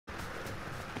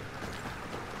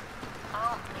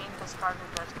probably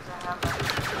does because I have that.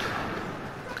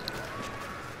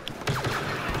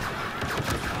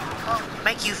 Oh,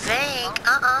 make you think?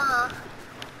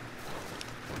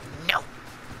 No.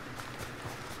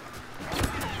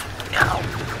 No.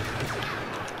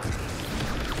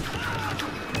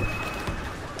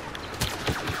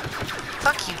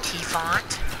 Fuck you,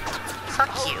 T-Font.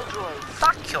 Fuck you.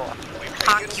 Fuck you.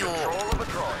 Fuck you.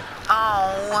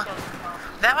 Oh.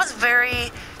 That was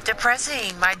very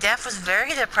depressing. My death was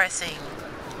very depressing.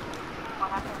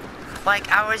 Like,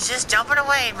 I was just jumping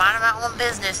away, minding my own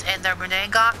business, and the grenade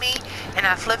got me, and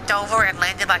I flipped over and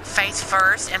landed, like, face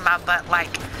first, and my butt,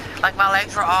 like my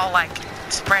legs were all, like,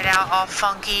 spread out, all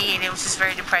funky, and it was just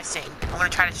very depressing. I'm gonna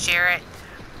try to share it.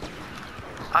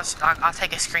 I'll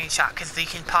take a screenshot, because you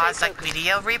can pause, like,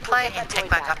 video replay and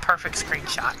take, like, a perfect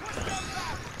screenshot.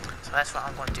 So that's what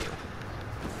I'm gonna do.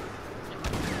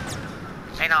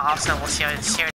 And I also will share